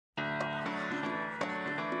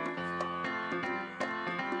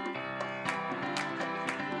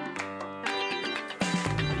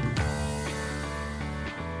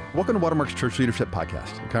Welcome to Watermark's Church Leadership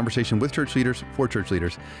Podcast, a conversation with church leaders for church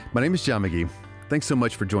leaders. My name is John McGee. Thanks so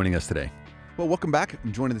much for joining us today. Well, welcome back.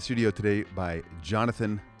 I'm joined in the studio today by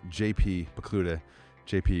Jonathan J.P. Pokluda.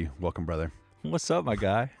 JP, welcome, brother. What's up, my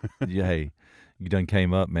guy? Hey, you done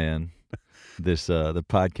came up, man. This the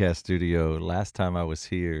podcast studio. Last time I was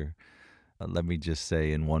here, let me just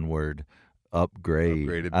say in one word, upgrade.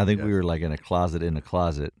 Upgraded, I think yes. we were like in a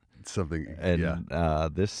closet. Something, And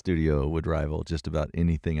this studio would rival just about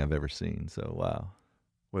anything I've ever seen. So, wow.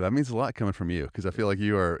 Well, that means a lot coming from you, because I feel like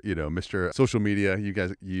you are, Mr. Social Media. You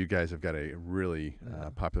guys have got a really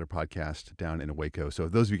popular podcast down in Waco. So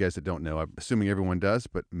those of you guys that don't know, I'm assuming everyone does,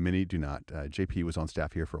 but many do not. JP was on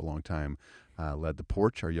staff here for a long time, led The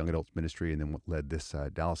Porch, our young adults ministry, and then led this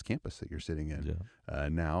Dallas campus that you're sitting in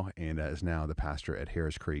now, and is now the pastor at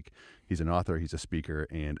Harris Creek. He's an author, he's a speaker,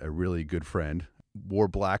 and a really good friend. Wore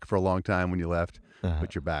black for a long time when you left,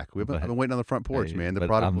 but you're back. I've been waiting on the front porch, man. The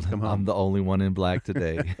prodigal's come home. I'm the only one in black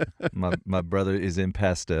today. my brother is in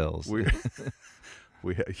pastels.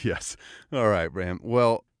 Yes. All right, Bram.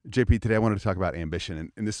 Well, JP, today I wanted to talk about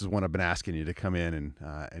ambition, and this is one I've been asking you to come in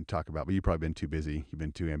and talk about, but you've probably been too busy. You've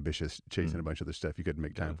been too ambitious, chasing a bunch of other stuff. You couldn't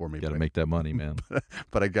make time for me. Got to make that money, man.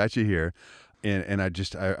 But I got you here, and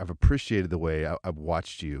I've appreciated the way I've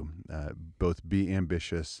watched you both be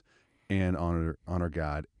ambitious and honor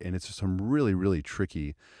God, and it's some really, really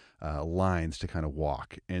tricky lines to kind of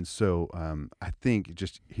walk. And so I think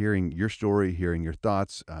just hearing your story, hearing your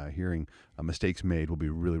thoughts, hearing mistakes made will be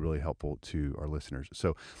really, really helpful to our listeners.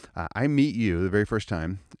 So I meet you the very first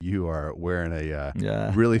time. You are wearing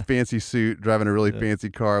a really fancy suit, driving a really fancy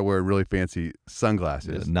car, wearing really fancy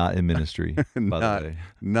sunglasses. Not in ministry, by the way.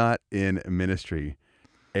 Not in ministry.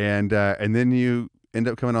 And then you end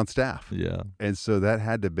up coming on staff. Yeah. And so that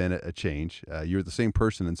had to have been a change. You're the same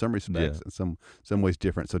person in some respects, in some ways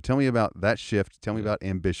different. So tell me about that shift. Tell me about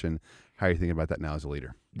ambition. How are you thinking about that now as a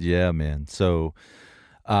leader? Yeah, man. So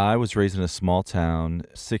I was raised in a small town,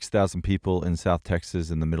 6,000 people in South Texas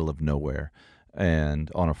in the middle of nowhere and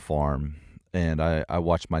on a farm. And I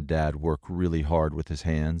watched my dad work really hard with his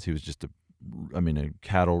hands. He was just a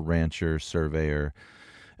cattle rancher, surveyor.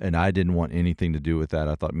 And I didn't want anything to do with that.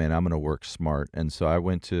 I thought, man, I'm going to work smart. And so I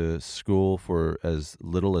went to school for as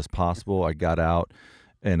little as possible. I got out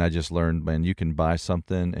and I just learned, man, you can buy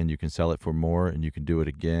something and you can sell it for more and you can do it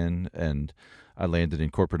again. And I landed in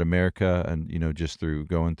corporate America and, just through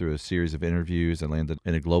going through a series of interviews, I landed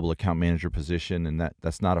in a global account manager position. And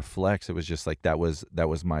that's not a flex. It was just like, that was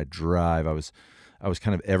my drive. I was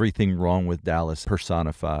kind of everything wrong with Dallas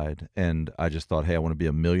personified. And I just thought, hey, I want to be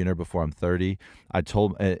a millionaire before I'm 30. I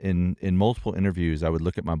told in multiple interviews, I would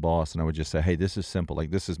look at my boss and I would just say, hey, this is simple.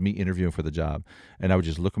 Like, this is me interviewing for the job. And I would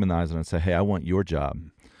just look him in the eyes and I'd say, hey, I want your job.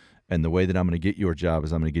 And the way that I'm going to get your job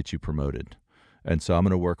is I'm going to get you promoted. And so I'm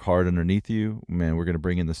going to work hard underneath you. Man, we're going to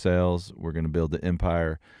bring in the sales. We're going to build the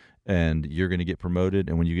empire. And you're going to get promoted,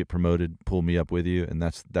 and when you get promoted, pull me up with you, and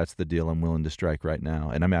that's the deal I'm willing to strike right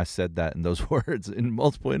now. And I said that in those words in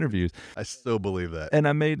multiple interviews. I still believe that, and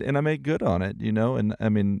I made good on it,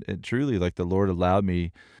 And it truly, like, the Lord allowed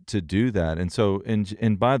me to do that. And so,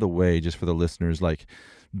 and by the way, just for the listeners, like,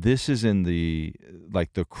 this is in the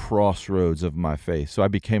crossroads of my faith. So I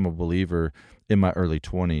became a believer in my early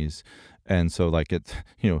 20s. And so, like, it's,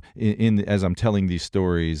 as I'm telling these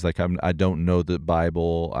stories, like, I don't know the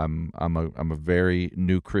Bible. I'm a very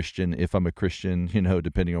new Christian, if I'm a Christian,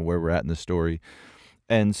 depending on where we're at in the story.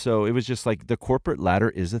 And so it was just like the corporate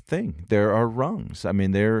ladder is a thing. There are rungs.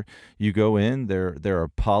 You go in, there are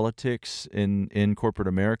politics in corporate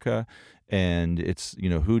America, and it's,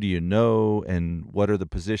 who do you know, and what are the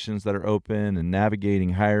positions that are open, and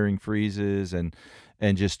navigating hiring freezes, and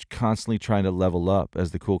just constantly trying to level up, as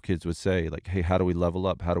the cool kids would say, like, hey, how do we level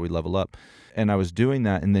up? How do we level up? And I was doing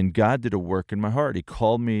that, and then God did a work in my heart. He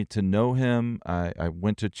called me to know him. I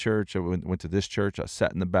went to church. I went to this church. I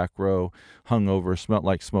sat in the back row, hungover, smelled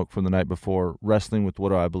like smoke from the night before, wrestling with what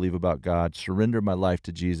do I believe about God, surrendered my life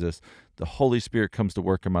to Jesus. The Holy Spirit comes to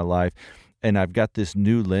work in my life. And I've got this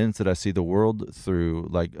new lens that I see the world through,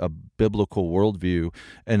 like a biblical worldview,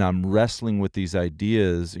 and I'm wrestling with these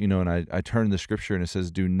ideas, and I turn to the scripture and it says,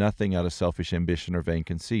 do nothing out of selfish ambition or vain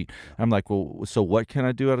conceit. I'm like, well, so what can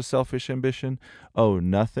I do out of selfish ambition? Oh,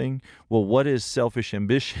 nothing. Well, what is selfish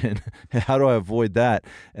ambition? How do I avoid that?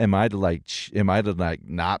 Am I to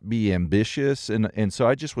not be ambitious? And so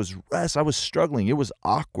I just I was struggling. It was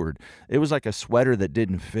awkward. It was like a sweater that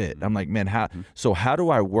didn't fit. I'm like, man, how do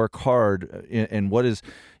I work hard and what is,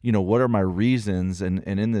 what are my reasons? And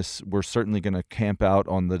in this, we're certainly going to camp out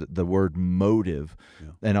on the word motive. Yeah.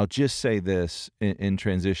 And I'll just say this in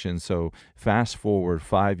transition. So fast forward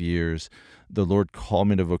 5 years, the Lord called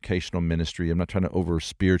me to vocational ministry. I'm not trying to over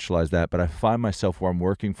spiritualize that, but I find myself where I'm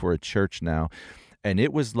working for a church now. And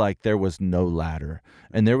it was like there was no ladder,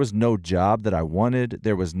 and there was no job that I wanted.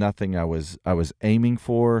 There was nothing I was aiming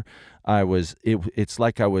for. It's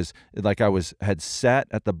like I had sat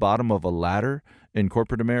at the bottom of a ladder in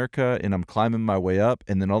corporate America, and I'm climbing my way up,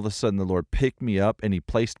 and then all of a sudden the Lord picked me up and he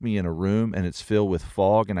placed me in a room, and it's filled with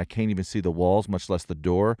fog, and I can't even see the walls, much less the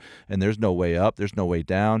door, and there's no way up, there's no way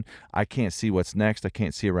down. I can't see what's next. I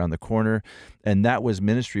can't see around the corner. And that was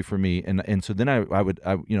ministry for me. And so then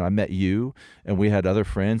I met you, and we had other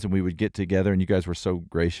friends, and we would get together, and you guys were so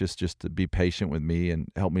gracious just to be patient with me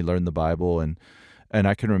and help me learn the Bible. And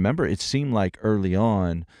I can remember it seemed like early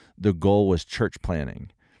on the goal was church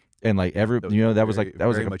planning. And like that was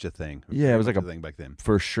very much a thing. Yeah, it was like a thing back then.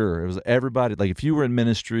 For sure. It was everybody, like if you were in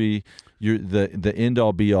ministry, the end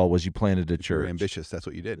all be all was you planted a church. You're ambitious, that's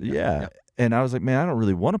what you did. Yeah. And I was like, man, I don't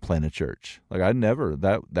really want to plant a church. Like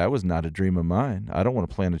that was not a dream of mine. I don't want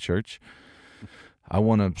to plant a church. I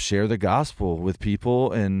want to share the gospel with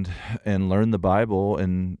people and learn the Bible,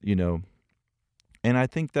 and and I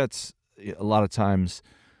think that's a lot of times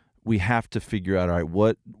we have to figure out, all right,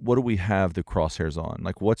 what do we have the crosshairs on?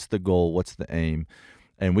 Like, what's the goal? What's the aim?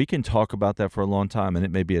 And we can talk about that for a long time, and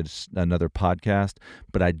it may be another podcast,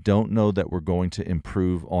 but I don't know that we're going to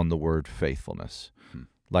improve on the word faithfulness.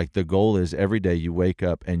 Like the goal is every day you wake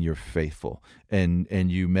up and you're faithful, and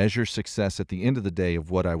you measure success at the end of the day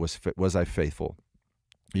of what was I faithful?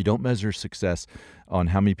 You don't measure success on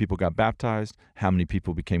how many people got baptized, how many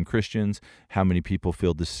people became Christians, how many people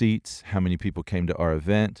filled the seats, how many people came to our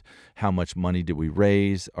event, how much money did we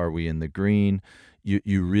raise, are we in the green?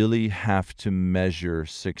 You really have to measure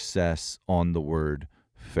success on the word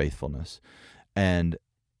faithfulness. And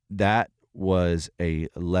that was a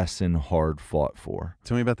lesson hard fought for.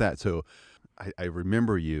 Tell me about that. So I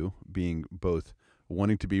remember you being both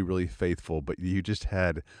wanting to be really faithful, but you just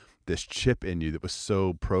had this chip in you that was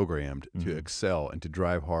so programmed to excel and to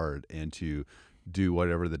drive hard and to do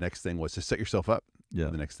whatever the next thing was, to set yourself up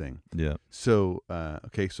for the next thing. Yeah. So,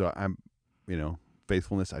 so I'm,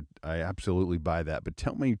 faithfulness, I absolutely buy that. But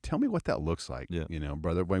tell me what that looks like,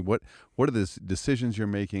 brother. What are the decisions you're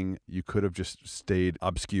making? You could have just stayed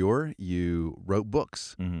obscure. You wrote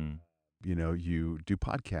books. Mm-hmm. You do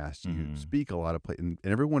podcasts. You speak a lot of places. And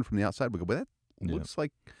everyone from the outside would go, well, that looks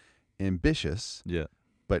like ambitious. Yeah.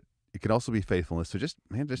 But it could also be faithfulness. So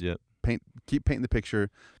keep painting the picture.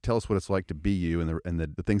 Tell us what it's like to be you and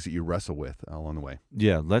the things that you wrestle with along the way.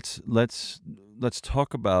 Yeah, let's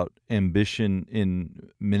talk about ambition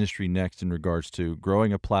in ministry next in regards to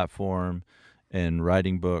growing a platform and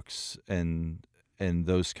writing books and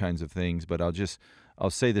those kinds of things. But I'll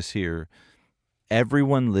say this here.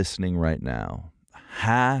 Everyone listening right now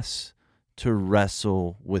has to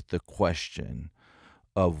wrestle with the question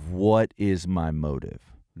of what is my motive?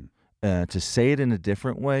 To say it in a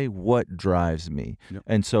different way, what drives me? Yep.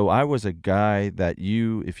 And so I was a guy that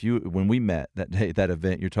when we met that day, that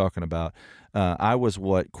event you're talking about, I was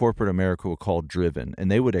what corporate America would call driven, and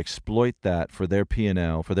they would exploit that for their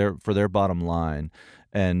P&L, for their bottom line.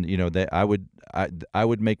 And I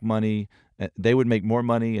would make money, they would make more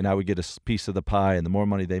money, and I would get a piece of the pie. And the more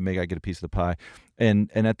money they make, I get a piece of the pie. And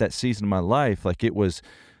at that season of my life, like it was.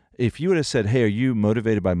 If you would have said, hey, are you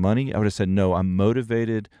motivated by money? I would have said, no, I'm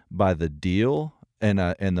motivated by the deal, and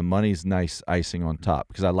the money's nice icing on top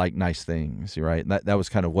because I like nice things, right? And that was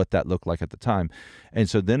kind of what that looked like at the time. And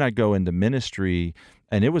so then I go into ministry,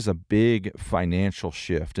 and it was a big financial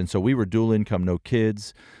shift. And so we were dual income, no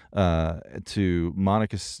kids.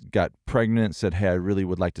 Monica got pregnant, said, hey, I really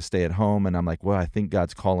would like to stay at home. And I'm like, well, I think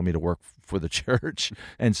God's calling me to work for the church.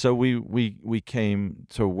 And so we came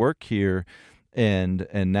to work here. And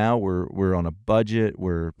now we're on a budget.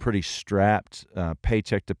 We're pretty strapped,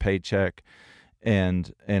 paycheck to paycheck,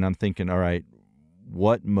 and I'm thinking, all right,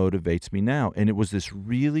 what motivates me now? And it was this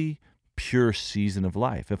really pure season of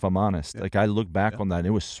life, if I'm honest. Yeah. Like I look back on that, and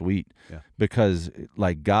it was sweet because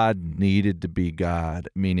like God needed to be God,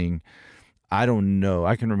 meaning I don't know.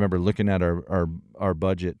 I can remember looking at our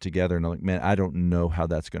budget together, and I'm like, man, I don't know how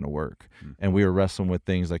that's going to work. Mm-hmm. And we were wrestling with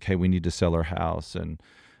things like, hey, we need to sell our house, and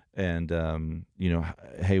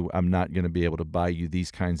hey, I'm not going to be able to buy you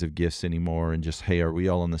these kinds of gifts anymore. And just, hey, are we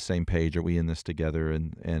all on the same page? Are we in this together?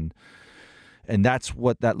 And that's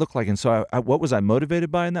what that looked like. And so what was I motivated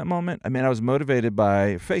by in that moment? I mean, I was motivated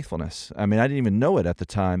by faithfulness. I mean, I didn't even know it at the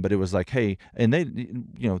time, but it was like, hey, and they,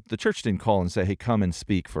 the church didn't call and say, hey, come and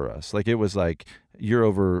speak for us. Like, it was like,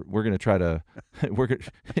 we're going to try to,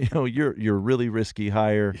 you're really risky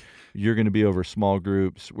hire. You're going to be over small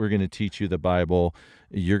groups. We're going to teach you the Bible.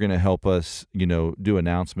 You're going to help us, do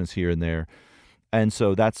announcements here and there. And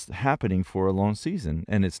so that's happening for a long season,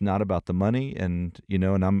 and it's not about the money, and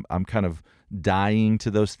I'm kind of dying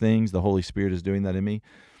to those things. The Holy Spirit is doing that in me.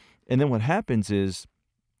 And then what happens is,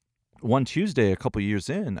 one Tuesday, a couple of years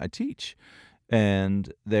in, I teach,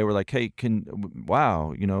 and they were like, "Hey,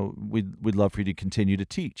 we'd love for you to continue to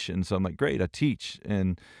teach." And so I'm like, "Great, I teach."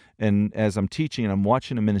 And as I'm teaching, I'm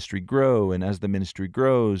watching a ministry grow, and as the ministry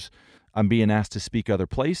grows, I'm being asked to speak other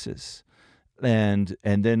places. And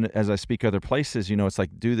then as I speak other places, it's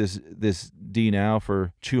like, do this D now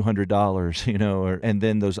for $200, and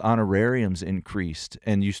then those honorariums increased,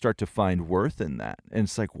 and you start to find worth in that. And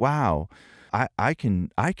it's like, wow,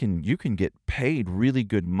 you can get paid really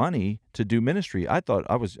good money to do ministry. I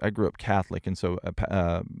grew up Catholic, and so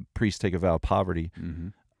priests take a vow of poverty. Mm-hmm.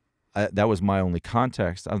 That was my only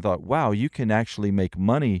context. I thought, wow, you can actually make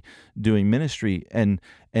money doing ministry. And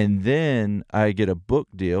then I get a book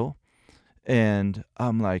deal. And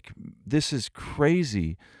I'm like, this is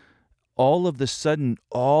crazy. All of the sudden,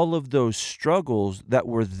 all of those struggles that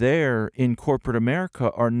were there in corporate America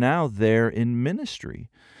are now there in ministry.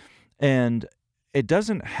 And it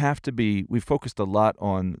doesn't have to be, we focused a lot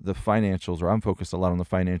on the financials, or I'm focused a lot on the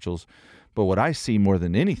financials. But what I see more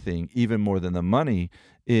than anything, even more than the money,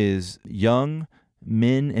 is young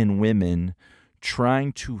men and women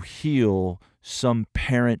trying to heal some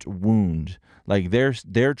parent wound. Like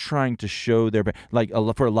they're trying to show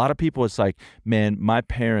for a lot of people, it's like, man, my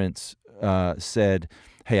parents said,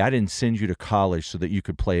 hey, I didn't send you to college so that you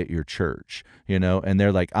could play at your church, and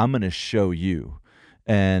they're like, I'm going to show you.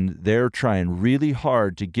 And they're trying really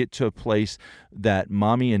hard to get to a place that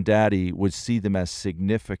mommy and daddy would see them as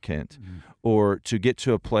significant, or to get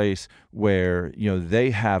to a place where, they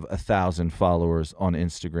have 1,000 followers on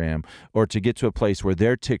Instagram, or to get to a place where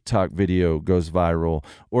their TikTok video goes viral,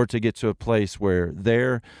 or to get to a place where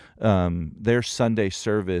their Sunday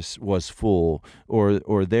service was full,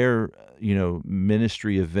 or their,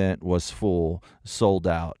 ministry event was full, sold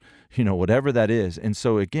out. Whatever that is. And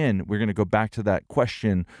so again, we're going to go back to that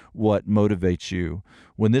question, what motivates you?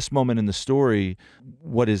 When this moment in the story,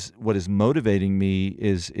 what is motivating me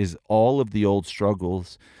is all of the old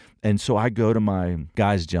struggles. And so I go to my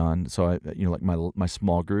guys, John, so I, like my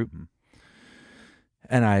small group,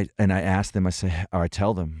 and I ask them, I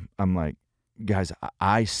tell them, I'm like, guys,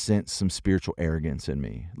 I sense some spiritual arrogance in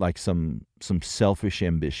me, like some selfish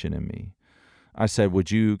ambition in me. I said, would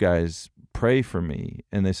you guys pray for me?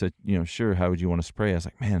 And they said, sure, how would you want us to pray? I was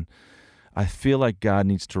like, man, I feel like God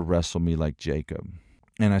needs to wrestle me like Jacob.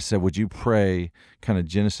 And I said, would you pray kind of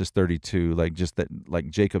Genesis 32, like just that, like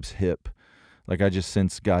Jacob's hip? Like, I just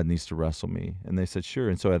sense God needs to wrestle me. And they said, sure.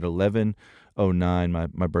 And so at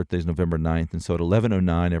 11:09, my birthday is November 9th. And so at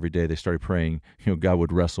 11:09 every day, they started praying, God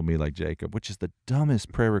would wrestle me like Jacob, which is the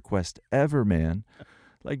dumbest prayer request ever, man.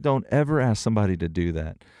 Like, don't ever ask somebody to do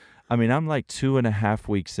that. I mean, I'm like 2.5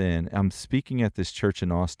 weeks in. I'm speaking at this church in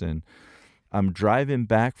Austin. I'm driving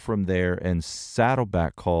back from there, and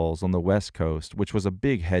Saddleback calls on the West Coast, which was a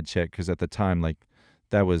big head check because at the time, like,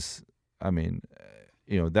 that was,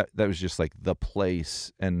 that was just like the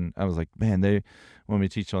place. And I was like, man, they want me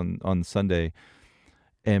to teach on Sunday.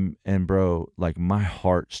 And bro, like, my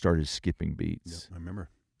heart started skipping beats. Yep, I remember.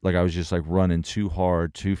 Like, I was just like running too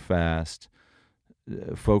hard, too fast.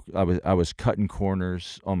 I was cutting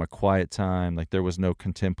corners on my quiet time. Like, there was no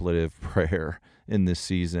contemplative prayer in this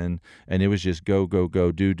season, and it was just go,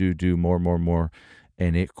 do more,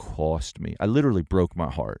 and it cost me. I literally broke my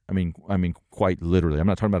heart. I mean, quite literally. I'm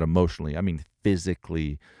not talking about emotionally. I mean,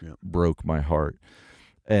 physically broke my heart.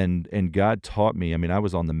 And God taught me. I mean, I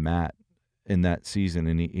was on the mat in that season,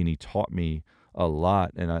 and he taught me a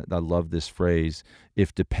lot. And I love this phrase: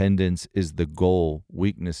 if dependence is the goal,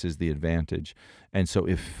 weakness is the advantage. And so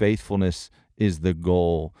if faithfulness is the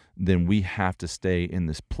goal, then we have to stay in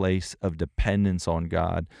this place of dependence on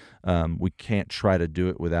God. We can't try to do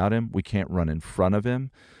it without him. We can't run in front of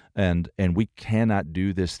him. And we cannot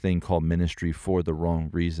do this thing called ministry for the wrong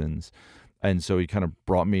reasons. And so he kind of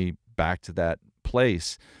brought me back to that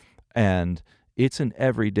place. And it's an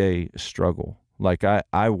everyday struggle. Like,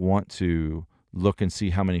 I want to look and see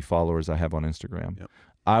how many followers I have on Instagram. Yep.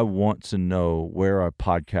 I want to know where our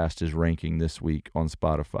podcast is ranking this week on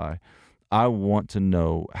Spotify. I want to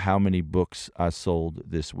know how many books I sold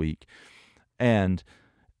this week. And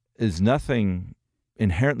is nothing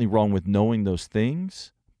inherently wrong with knowing those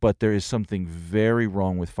things, but there is something very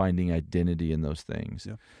wrong with finding identity in those things.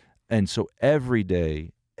 Yeah. And so every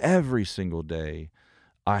day, every single day,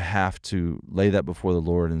 I have to lay that before the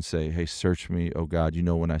Lord and say, hey, search me, oh God, you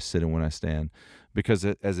know when I sit and when I stand. Because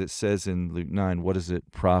as it says in Luke 9, what does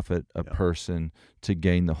it profit a person to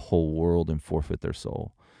gain the whole world and forfeit their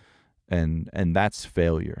soul? And that's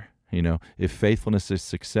failure. If faithfulness is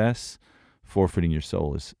success, forfeiting your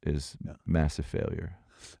soul is massive failure.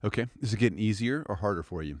 Okay. Is it getting easier or harder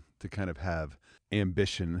for you to kind of have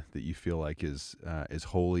ambition that you feel like is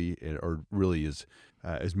holy or really is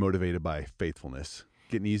motivated by faithfulness?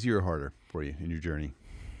 Getting easier or harder for you in your journey?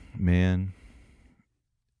 Man,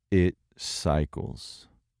 it cycles.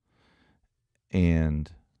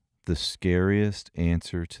 And the scariest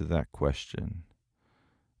answer to that question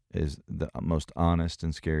is the most honest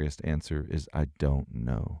and scariest answer is I don't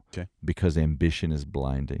know. Okay. Because ambition is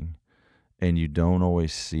blinding and you don't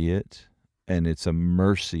always see it. And it's a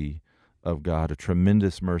mercy of God, a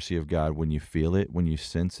tremendous mercy of God when you feel it, when you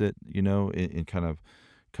sense it, in kind of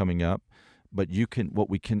coming up. But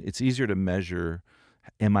it's easier to measure,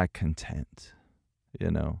 am I content?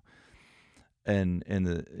 And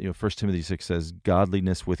the 1 Timothy 6 says,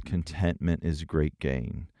 godliness with contentment is great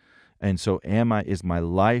gain. And so is my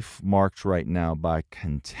life marked right now by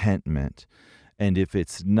contentment? And if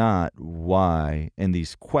it's not, why? And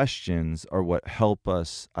these questions are what help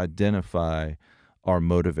us identify our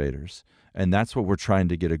motivators. And that's what we're trying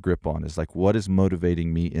to get a grip on, is like, what is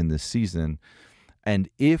motivating me in this season? And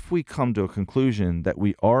if we come to a conclusion that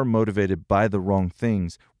we are motivated by the wrong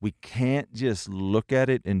things, we can't just look at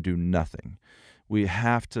it and do nothing. We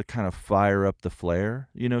have to kind of fire up the flare,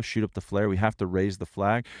 shoot up the flare. We have to raise the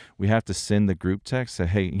flag. We have to send the group text, say,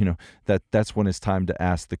 hey, that's when it's time to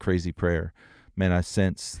ask the crazy prayer. Man, I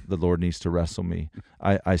sense the Lord needs to wrestle me.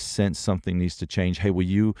 I sense something needs to change. Hey, will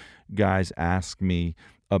you guys ask me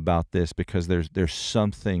about this? Because there's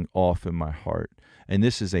something off in my heart. And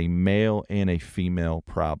this is a male and a female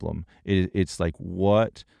problem. It's like,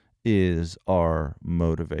 what is our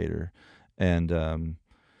motivator? And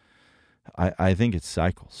I think it's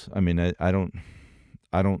cycles. I mean, I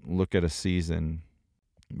don't look at a season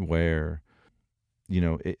where,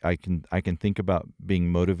 I can think about being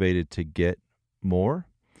motivated to get more,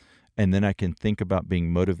 and then I can think about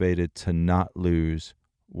being motivated to not lose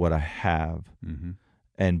what I have. Mm-hmm.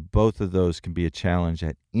 And both of those can be a challenge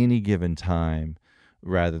at any given time,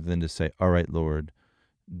 rather than to say, all right, Lord,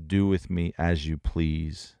 do with me as you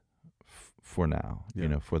please for now,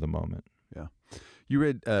 for the moment. Yeah. You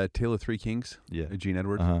read Tale of Three Kings? Yeah. Gene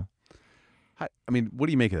Edwards? Uh-huh. I mean, what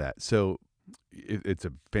do you make of that? So it's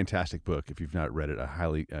a fantastic book. If you've not read it, I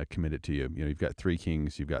highly commend it to you. You've got three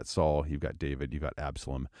kings, you've got Saul, you've got David, you've got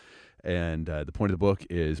Absalom. And the point of the book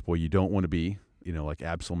is, you don't want to be, like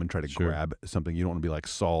Absalom and try to grab something. You don't want to be like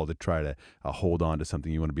Saul to try to hold on to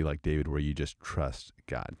something. You want to be like David, where you just trust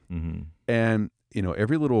God. Mm-hmm. And,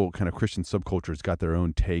 every little kind of Christian subculture's got their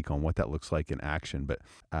own take on what that looks like in action. But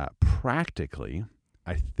practically,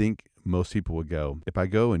 I think most people would go, if I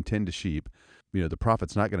go and tend to sheep, the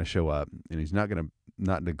prophet's not going to show up, and he's not going to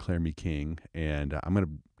not declare me king, and I'm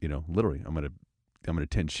going to, literally, I'm going to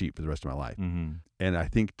tend sheep for the rest of my life. Mm-hmm. And I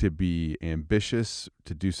think to be ambitious,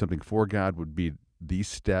 to do something for God would be these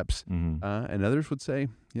steps. Mm-hmm. And others would say,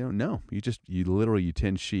 no, you literally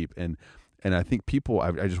tend sheep. And I think people,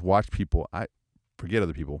 I just watch people, forget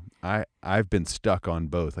other people. I've been stuck on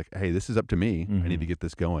both. Like, hey, this is up to me. Mm-hmm. I need to get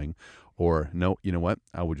this going. Or no, you know what?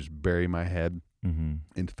 I would just bury my head mm-hmm.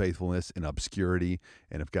 in faithfulness, in obscurity.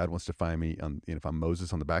 And if God wants to find me if I'm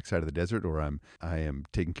Moses on the backside of the desert, or I am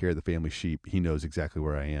taking care of the family sheep, he knows exactly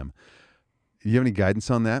where I am. Do you have any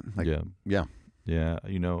guidance on that? Yeah.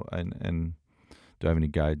 And do I have any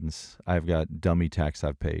guidance? I've got dummy tax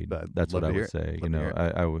I've paid. That's what I would say.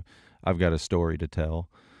 I've got a story to tell.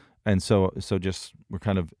 And so just, we're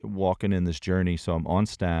kind of walking in this journey. So I'm on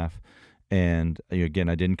staff, and again,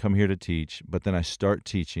 I didn't come here to teach, but then I start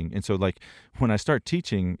teaching. And so like when I start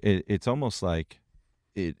teaching, it's almost like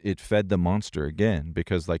it fed the monster again,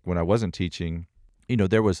 because like when I wasn't teaching,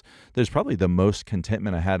 there's probably the most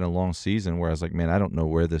contentment I had in a long season, where I was like, man, I don't know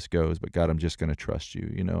where this goes, but God, I'm just going to trust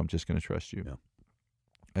you. I'm just going to trust you. Yeah.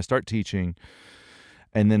 I start teaching,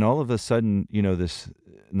 and then all of a sudden,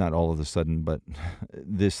 not all of a sudden, but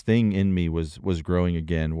this thing in me was growing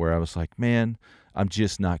again, where I was like, man, I'm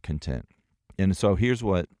just not content. And so here's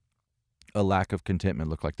what a lack of contentment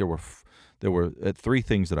looked like. There were three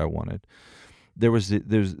things that I wanted. There's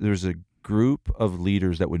a group of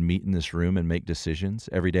leaders that would meet in this room and make decisions.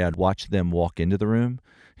 Every day I'd watch them walk into the room,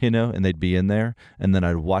 and they'd be in there, and then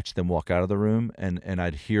I'd watch them walk out of the room, and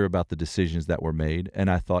I'd hear about the decisions that were made. And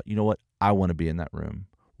I thought, you know what? I want to be in that room.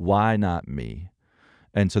 Why not me?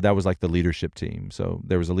 And so that was like the leadership team. So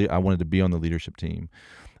there was I wanted to be on the leadership team.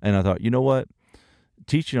 And I thought, you know what?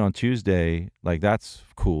 Teaching on Tuesday, like, that's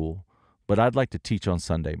cool, but I'd like to teach on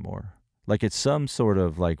Sunday more. Like, it's some sort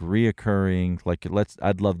of like reoccurring, like,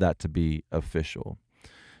 I'd love that to be official.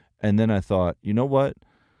 And then I thought, you know what?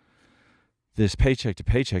 This paycheck to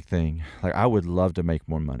paycheck thing, like, I would love to make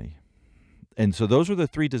more money. And so those were the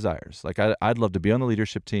three desires. Like, I'd love to be on the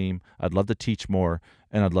leadership team, I'd love to teach more,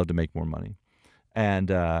 and I'd love to make more money. And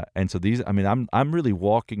so these, I mean, I'm really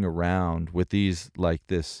walking around with these, like,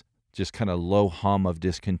 this just kind of low hum of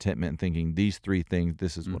discontentment and thinking, these three things,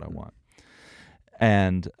 this is what I want.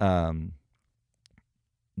 And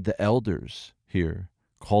the elders here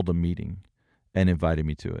called a meeting and invited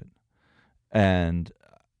me to it. And,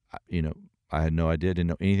 I had no idea, didn't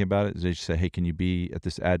know anything about it. They just said, hey, can you be at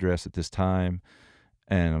this address at this time?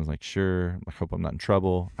 And I was like, sure. I hope I'm not in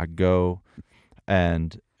trouble. I go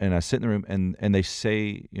and I sit in the room, and they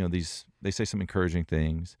say, they say some encouraging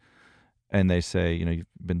things. And they say, you've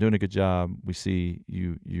been doing a good job. We see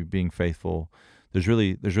you being faithful. There's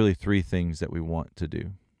really three things that we want to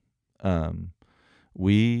do.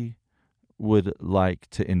 We would like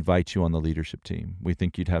to invite you on the leadership team. We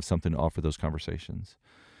think you'd have something to offer those conversations.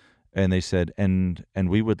 And they said, and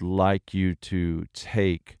we would like you to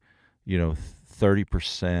take,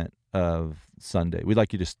 30% of Sunday. We'd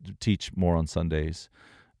like you to teach more on Sundays,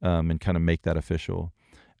 and kind of make that official.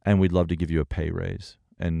 And we'd love to give you a pay raise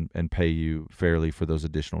and pay you fairly for those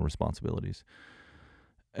additional responsibilities.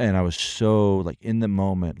 And I was so, like, in the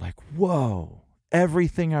moment, like, whoa,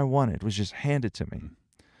 everything I wanted was just handed to me.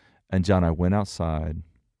 And John, I went outside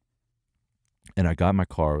and I got in my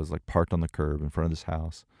car. It was like parked on the curb in front of this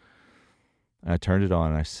house. And I turned it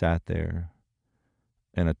on and I sat there,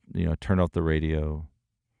 and I turned off the radio,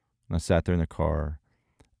 and I sat there in the car,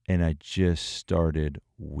 and I just started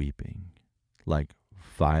weeping, like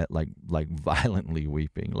violently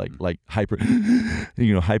weeping, like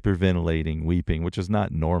hyperventilating weeping, which is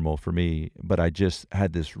not normal for me. But I just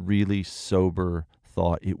had this really sober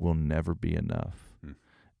thought: it will never be enough.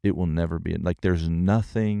 It will never be, like, there's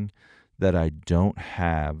nothing that I don't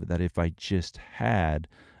have that if I just had,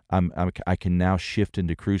 I can now shift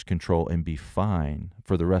into cruise control and be fine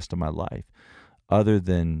for the rest of my life, other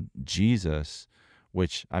than Jesus,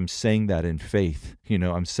 which I'm saying that in faith.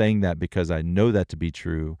 I'm saying that because I know that to be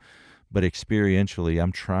true, but experientially,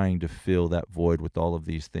 I'm trying to fill that void with all of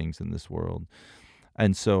these things in this world.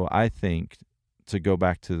 And so I think, to go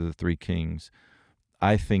back to the three kings,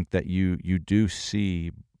 I think that you do see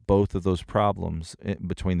both of those problems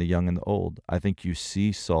between the young and the old. I think you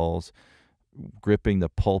see Saul's gripping the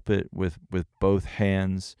pulpit with both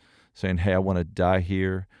hands, saying, hey, I want to die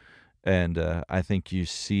here. And I think you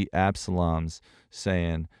see Absalom's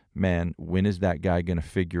saying, man, when is that guy going to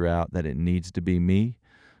figure out that it needs to be me?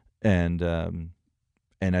 And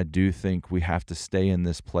I do think we have to stay in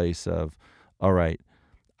this place of, all right,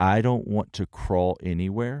 I don't want to crawl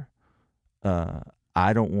anywhere.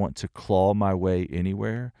 I don't want to claw my way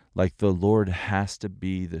anywhere. Like, the Lord has to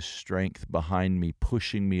be the strength behind me,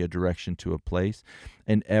 pushing me a direction to a place.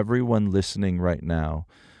 And everyone listening right now,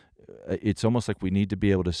 it's almost like we need to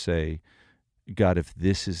be able to say, God, if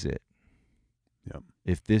this is it,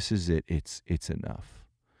 if this is it, it's enough.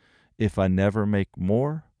 If I never make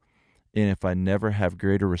more, and if I never have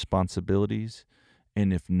greater responsibilities,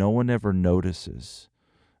 and if no one ever notices,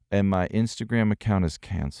 and my Instagram account is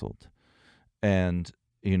canceled, and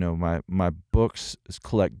my books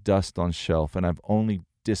collect dust on shelf, and I've only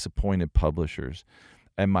disappointed publishers,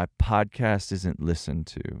 and my podcast isn't listened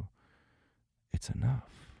to, it's enough.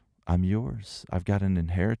 I'm yours. I've got an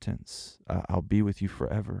inheritance. I'll be with you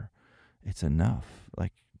forever. It's enough.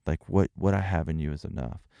 Like what I have in you is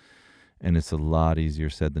enough. And it's a lot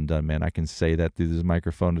easier said than done, man. I can say that through this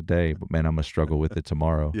microphone today, but man, I'm gonna struggle with it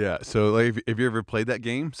tomorrow. Yeah. So, like, have you ever played that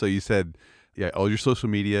game? So you said, all your social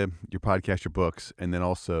media, your podcast, your books, and then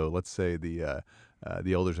also, let's say the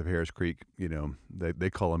elders of Harris Creek, they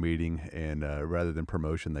call a meeting, and rather than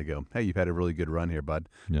promotion, they go, hey, you've had a really good run here, bud.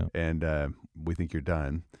 Yeah. And we think you're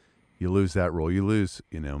done. You lose that role. You lose,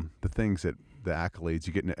 the things that the accolades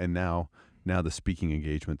you get, and now the speaking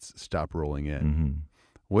engagements stop rolling in. Mm-hmm.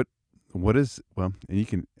 What is,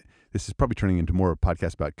 and this is probably turning into more of a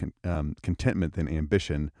podcast about contentment than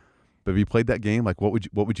ambition. But if you played that game, like what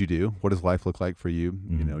would you do? What does life look like for you?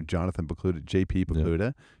 You know, Jonathan Pokluda, JP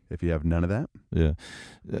Pokluda, if you have none of that? Yeah.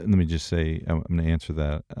 Let me just say, I'm going to answer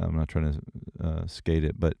that. I'm not trying to skate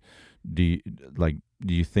it, but do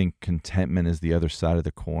you think contentment is the other side of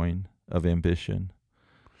the coin of ambition?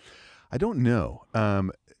 I don't know.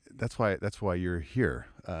 That's why you're here,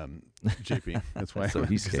 JP. That's why So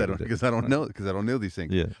because I don't know these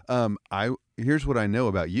things. Yeah. Here's what I know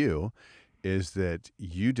about you is that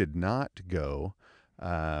you did not go,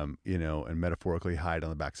 and metaphorically hide on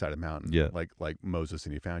the backside of the mountain, like Moses,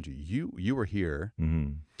 and he found you. You were here,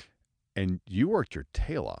 and you worked your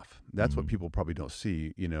tail off. That's what people probably don't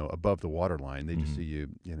see, above the waterline. They just see you,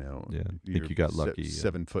 I think you got lucky.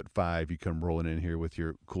 7'5". You come rolling in here with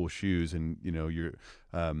your cool shoes and your,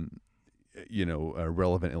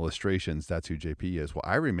 relevant illustrations. That's who JP is. Well,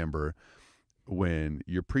 I remember when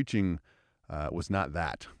your preaching was not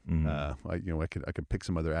that. I could pick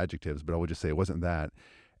some other adjectives, but I would just say it wasn't that.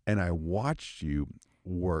 And I watched you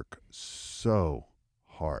work so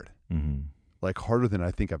hard. Like harder than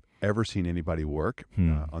I think I've ever seen anybody work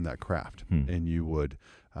on that craft. And you would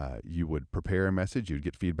prepare a message, you'd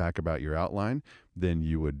get feedback about your outline, then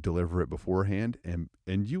you would deliver it beforehand, and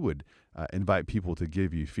you would invite people to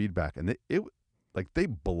give you feedback, and they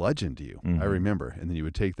bludgeoned you. I remember, and then you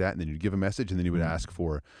would take that, and then you'd give a message, and then you would ask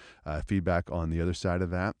for feedback on the other side of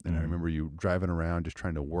that. And I remember you driving around just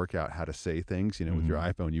trying to work out how to say things. With your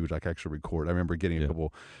iPhone, you would actually record. I remember getting a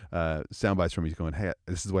couple sound bites from you going, "Hey,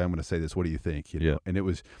 this is the way I'm going to say this. What do you think?" And it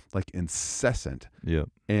was like incessant.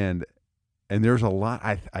 And there's a lot.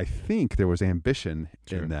 I think there was ambition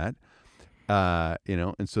in that.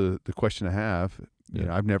 And so the question I have.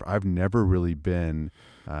 I've never really been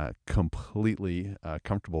completely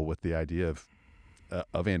comfortable with the idea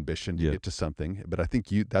of ambition to get to something, but I think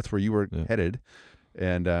that's where you were headed,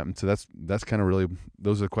 and so that's kind of really,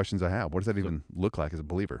 those are the questions I have. What does that even look like as a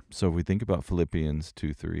believer? So if we think about Philippians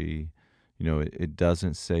 2:3, it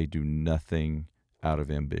doesn't say do nothing out of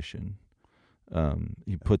ambition.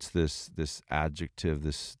 He puts this adjective,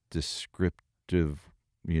 this descriptive,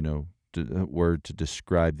 word to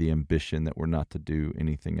describe the ambition that we're not to do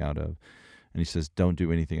anything out of. And he says, don't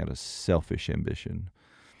do anything out of selfish ambition.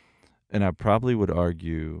 And I probably would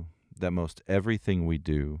argue that most everything we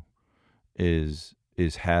do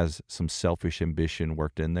has some selfish ambition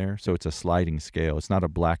worked in there. So it's a sliding scale. It's not a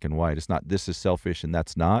black and white. It's not this is selfish and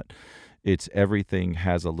that's not. It's everything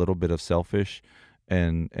has a little bit of selfish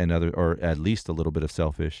and other, or at least a little bit of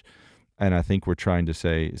selfish. And I think we're trying to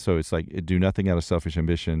say, so it's like do nothing out of selfish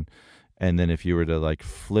ambition. And then if you were to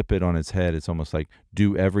flip it on its head, it's almost like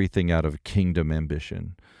do everything out of kingdom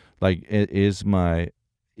ambition. Like is my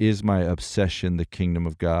obsession the kingdom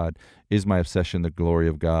of God? Is my obsession the glory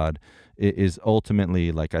of God? It is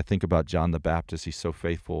ultimately, I think about John the Baptist. He's so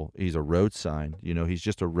faithful. He's a road sign. He's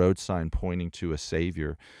just a road sign pointing to a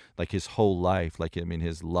Savior. His whole life,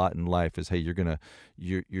 his lot in life is, hey,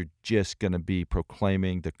 you're just gonna be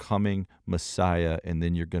proclaiming the coming Messiah, and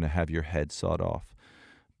then you're gonna have your head sawed off.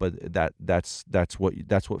 But that's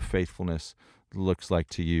what faithfulness looks like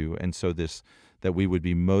to you. And so that we would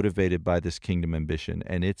be motivated by this kingdom ambition.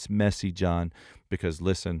 And it's messy, John, because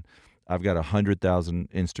listen, I've got 100,000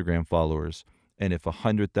 Instagram followers, and if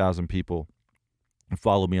 100,000 people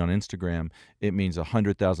follow me on Instagram, it means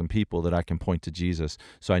 100,000 people that I can point to Jesus.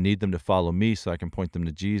 So I need them to follow me so I can point them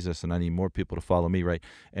to Jesus, and I need more people to follow me, right?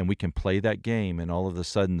 And we can play that game, and all of a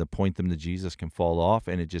sudden the point them to Jesus can fall off,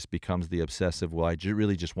 and it just becomes the obsessive, well, I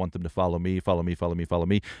really just want them to follow me, follow me, follow me, follow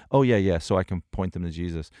me. Oh, yeah, so I can point them to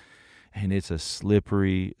Jesus. And it's a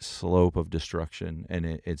slippery slope of destruction, and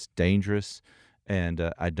it's dangerous, and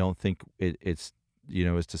I don't think it's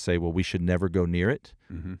is to say, well, we should never go near it,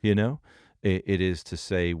 It is to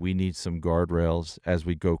say we need some guardrails as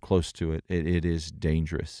we go close to it. It is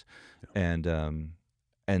dangerous, and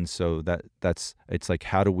so it's like,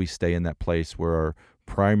 how do we stay in that place where our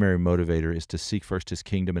primary motivator is to seek first His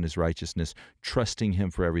kingdom and His righteousness, trusting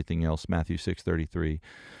Him for everything else. Matthew 6:33,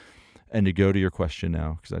 and to go to your question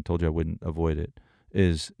now, because I told you I wouldn't avoid it,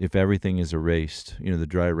 is if everything is erased, the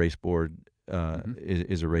dry erase board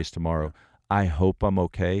is erased tomorrow. I hope I'm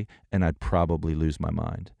okay, and I'd probably lose my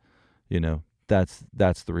mind. That's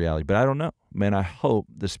the reality. But I don't know, man. I hope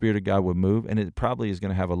the Spirit of God would move, and it probably is going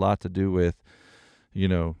to have a lot to do with,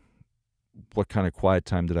 what kind of quiet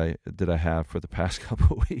time did I have for the past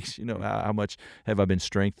couple of weeks? How much have I been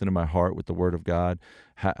strengthened in my heart with the Word of God?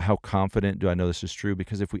 How confident do I know this is true?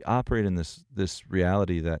 Because if we operate in this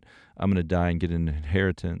reality that I'm going to die and get an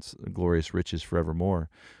inheritance, glorious riches forevermore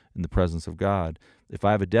in the presence of God, if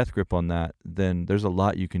I have a death grip on that, then there's a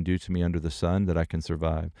lot you can do to me under the sun that I can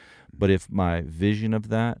survive. But if my vision of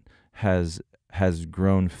that has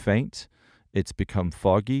grown faint, it's become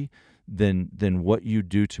foggy, then what you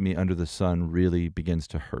do to me under the sun really begins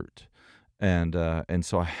to hurt. And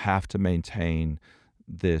so I have to maintain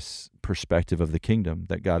this perspective of the kingdom,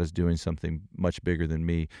 that God is doing something much bigger than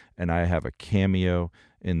me, and I have a cameo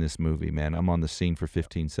in this movie, man. I'm on the scene for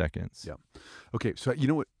 15 seconds. Yeah. Okay, so you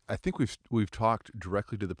know what? I think we've talked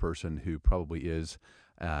directly to the person who probably is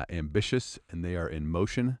ambitious, and they are in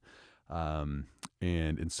motion, and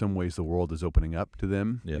in some ways the world is opening up to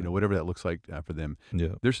them. Yeah. You know, whatever that looks like for them.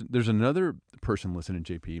 Yeah. There's another person listening,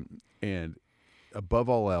 JP, and above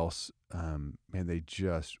all else, man, they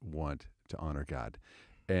just want to honor God,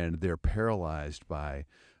 and they're paralyzed by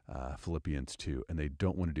Philippians 2, and they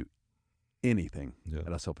don't want to do anything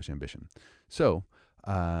out of selfish ambition. So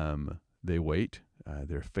they wait.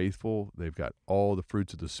 They're faithful. They've got all the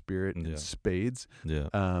fruits of the Spirit in spades. Yeah.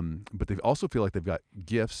 But they also feel like they've got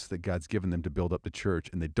gifts that God's given them to build up the church,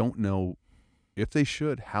 and they don't know if they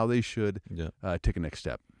should, how they should take a next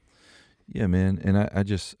step. Yeah, man. And I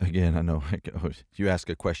just, again, I know you ask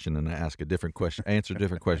a question and I ask a different question, answer a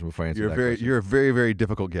different question before I answer that question. You're a very, very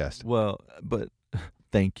difficult guest. Well, but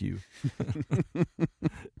thank you.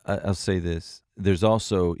 I'll say this. There's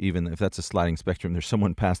also, even if that's a sliding spectrum, there's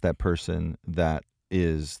someone past that person that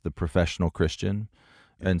is the professional Christian.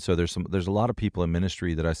 And so there's a lot of people in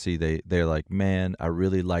ministry that I see, they're like, man, I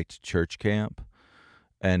really liked church camp,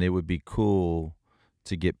 and it would be cool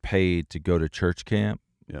to get paid to go to church camp.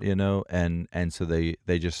 Yep. You know, and so they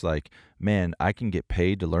just like, man, I can get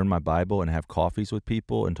paid to learn my Bible and have coffees with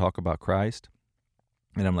people and talk about Christ.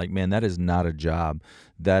 And I'm like, man, that is not a job.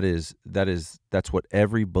 That's what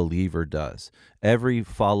every believer does. Every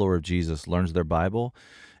follower of Jesus learns their Bible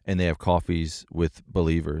and they have coffees with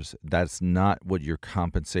believers. That's not what you're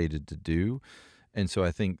compensated to do. And so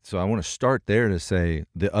I want to start there to say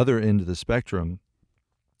the other end of the spectrum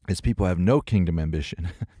is people have no kingdom ambition,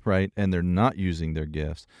 right? And they're not using their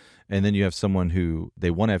gifts. And then you have someone who they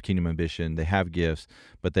want to have kingdom ambition, they have gifts,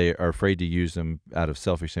 but they are afraid to use them out of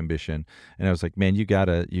selfish ambition. And I was like, man, you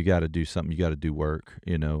gotta do something. You gotta do work,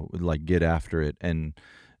 you know, like get after it and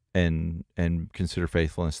consider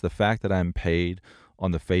faithfulness. The fact that I'm paid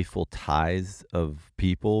on the faithful tithes of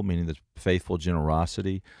people, meaning the faithful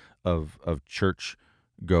generosity of church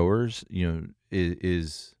goers, you know,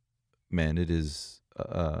 is it is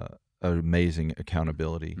an amazing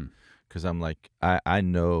accountability, because I'm like, I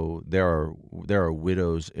know there are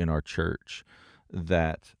widows in our church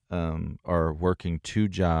that are working 2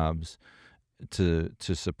 jobs to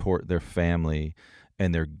support their family,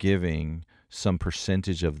 and they're giving some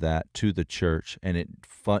percentage of that to the church, and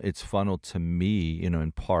it's funneled to me, you know,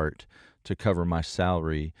 in part to cover my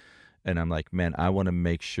salary. And I'm like, man, I want to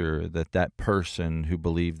make sure that person who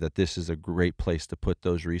believed that this is a great place to put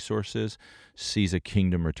those resources sees a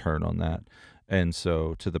kingdom return on that. And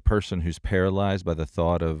so to the person who's paralyzed by the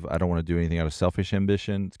thought of, I don't want to do anything out of selfish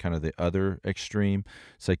ambition, it's kind of the other extreme.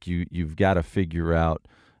 It's like you've got to figure out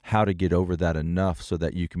how to get over that enough so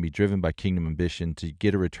that you can be driven by kingdom ambition to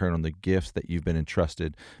get a return on the gifts that you've been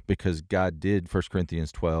entrusted, because God did, 1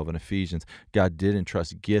 Corinthians 12 and Ephesians, God did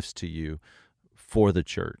entrust gifts to you for the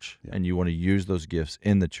church, and you want to use those gifts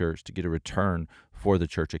in the church to get a return for the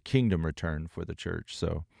church, a kingdom return for the church.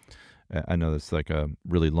 So I know that's like a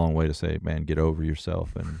really long way to say, man, get over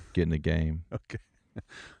yourself and get in the game. Okay.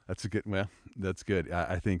 That's good.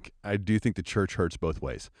 I do think the church hurts both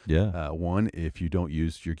ways. Yeah. One, if you don't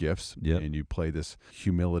use your gifts and you play this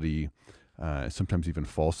humility, sometimes even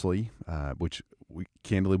falsely, which we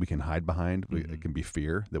can hide behind. It can be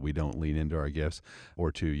fear that we don't lean into our gifts,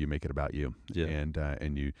 or 2, you make it about you. Yeah.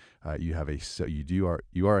 And you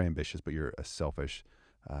are ambitious, but you're a selfish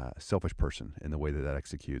person in the way that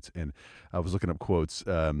executes. And I was looking up quotes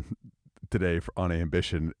today on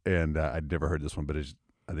ambition, and I'd never heard this one, but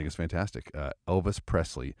I think it's fantastic. Elvis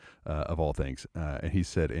Presley, of all things, and he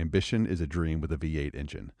said, "Ambition is a dream with a V8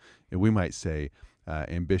 engine," and we might say,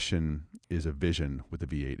 ambition is a vision with a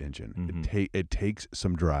V8 engine. Mm-hmm. It takes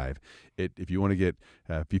some drive. If you want to get,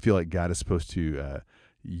 if you feel like God is supposed to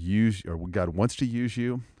use, or God wants to use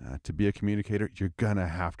you to be a communicator, you're gonna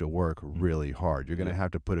have to work really hard. You're gonna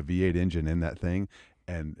have to put a V8 engine in that thing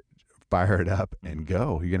and fire it up and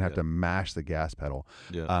go. You're gonna have to mash the gas pedal.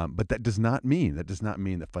 Yeah. But that does not mean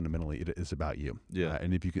that fundamentally it is about you. Yeah.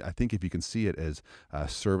 And if you can see it as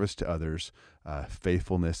service to others,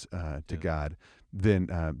 faithfulness to God,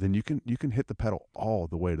 then you can hit the pedal all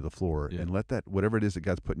the way to the floor and let that, whatever it is that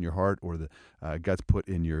God's put in your heart, or the God's put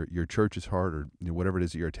in your church's heart, or whatever it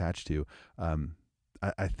is that you're attached to.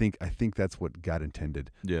 I think that's what God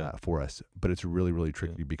intended for us, but it's really, really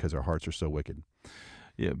tricky because our hearts are so wicked.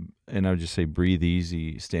 Yeah, and I would just say, breathe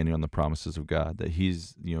easy, standing on the promises of God. That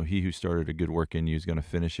He's, He who started a good work in you is going to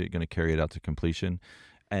finish it, going to carry it out to completion,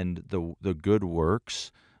 and the good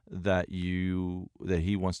works that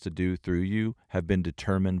He wants to do through you have been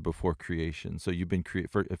determined before creation. So you've been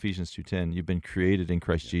for Ephesians 2:10, you've been created in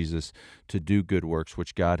Christ Jesus to do good works,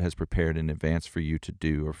 which God has prepared in advance for you to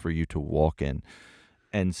do or for you to walk in.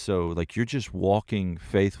 And so, like, you're just walking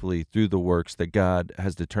faithfully through the works that God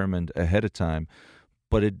has determined ahead of time.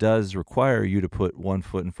 But it does require you to put one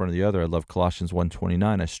foot in front of the other. I love Colossians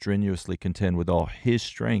 1:29. I strenuously contend with all His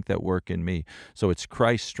strength at work in me. So it's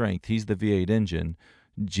Christ's strength. He's the V8 engine.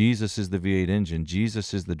 Jesus is the V8 engine.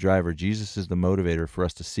 Jesus is the driver. Jesus is the motivator for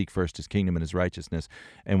us to seek first His kingdom and His righteousness.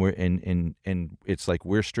 And we're and it's like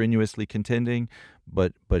we're strenuously contending,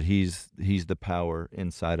 but He's the power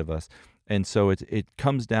inside of us. And so it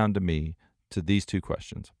comes down to me to these two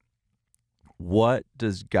questions. What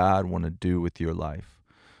does God want to do with your life?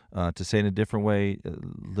 To say in a different way, a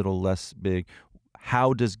little less big,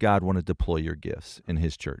 how does God want to deploy your gifts in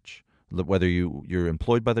His church? Whether you're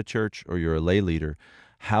employed by the church or you're a lay leader,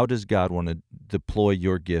 how does God want to deploy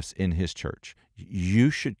your gifts in His church? You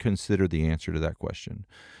should consider the answer to that question.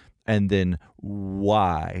 And then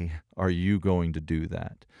why are you going to do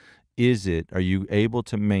that? Are you able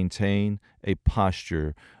to maintain a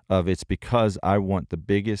posture of it's because I want the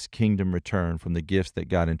biggest kingdom return from the gifts that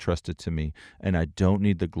God entrusted to me, and I don't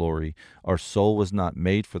need the glory. Our soul was not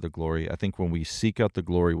made for the glory. I think when we seek out the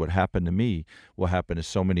glory, what happened to me will happen to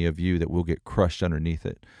so many of you that we'll get crushed underneath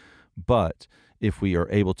it. But if we are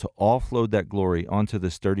able to offload that glory onto the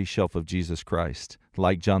sturdy shelf of Jesus Christ,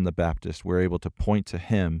 like John the Baptist, we're able to point to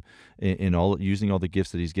Him using all the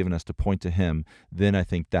gifts that He's given us to point to Him, then I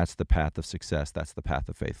think that's the path of success. That's the path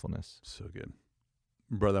of faithfulness. So good.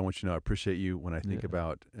 Brother, I want you to know I appreciate you. When I think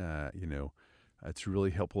about, it's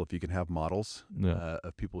really helpful if you can have models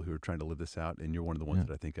of people who are trying to live this out, and you're one of the ones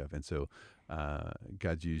that I think of. And so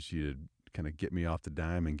God's used you to kind of get me off the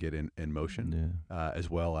dime and get in motion, as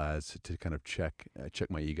well as to kind of check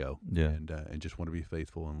my ego, and just want to be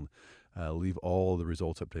faithful and leave all the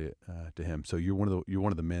results up to Him. So you're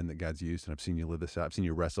one of the men that God's used, and I've seen you live this out. I've seen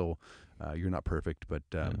you wrestle. You're not perfect, but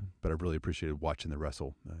I really appreciated watching the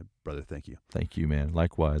wrestle, brother. Thank you. Thank you, man.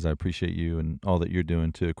 Likewise, I appreciate you and all that you're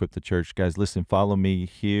doing to equip the church. Guys, listen, follow me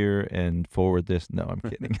here and forward this. No, I'm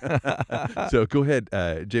kidding. So go ahead,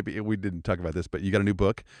 JP. We didn't talk about this, but you got a new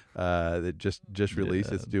book that just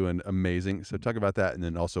released. It's doing amazing. So talk about that, and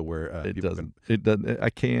then also where it doesn't.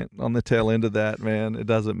 I can't on the tail end of that, man. It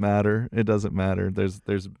doesn't matter. It doesn't matter.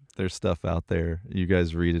 There's stuff out there. You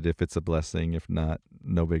guys read it if it's a blessing. If not,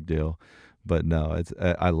 no big deal. But no,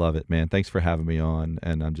 I love it, man. Thanks for having me on,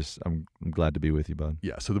 and I'm glad to be with you, bud.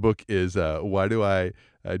 Yeah. So the book is Why Do I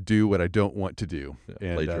Do What I Don't Want to Do?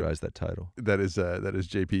 And plagiarize that title. That is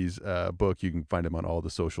JP's book. You can find him on all the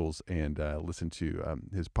socials and listen to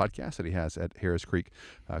his podcast that he has at Harris Creek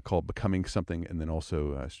called Becoming Something, and then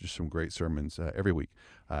also just some great sermons every week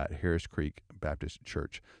at Harris Creek Baptist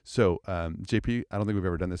Church. So JP, I don't think we've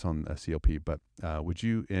ever done this on CLP, but would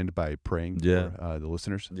you end by praying for the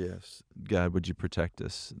listeners? Yes. God, would you protect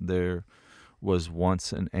us? There was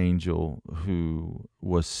once an angel who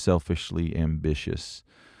was selfishly ambitious,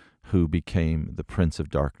 who became the prince of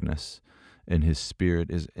darkness, and his spirit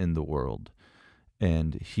is in the world.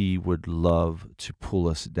 And he would love to pull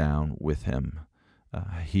us down with him.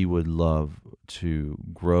 He would love to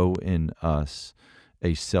grow in us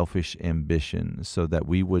a selfish ambition so that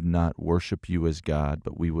we would not worship you as God,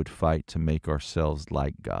 but we would fight to make ourselves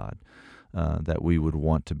like God, that we would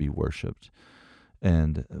want to be worshiped.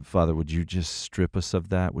 And Father, would you just strip us of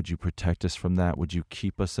that? Would you protect us from that? Would you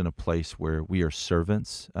keep us in a place where we are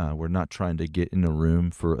servants? We're not trying to get in a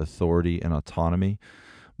room for authority and autonomy,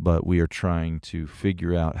 but we are trying to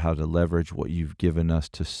figure out how to leverage what you've given us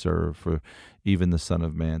to serve. For even the Son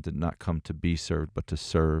of Man did not come to be served, but to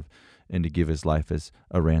serve and to give his life as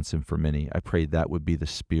a ransom for many. I pray that would be the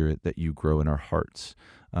spirit that you grow in our hearts,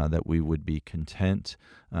 that we would be content,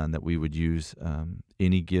 that we would use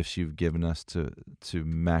any gifts you've given us to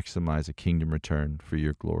maximize a kingdom return for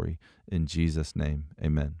your glory. In Jesus' name,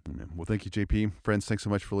 amen. Amen. Well, thank you, JP. Friends, thanks so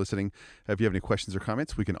much for listening. If you have any questions or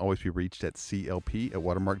comments, we can always be reached at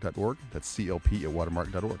clp@watermark.org. That's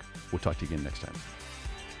clp@watermark.org. We'll talk to you again next time.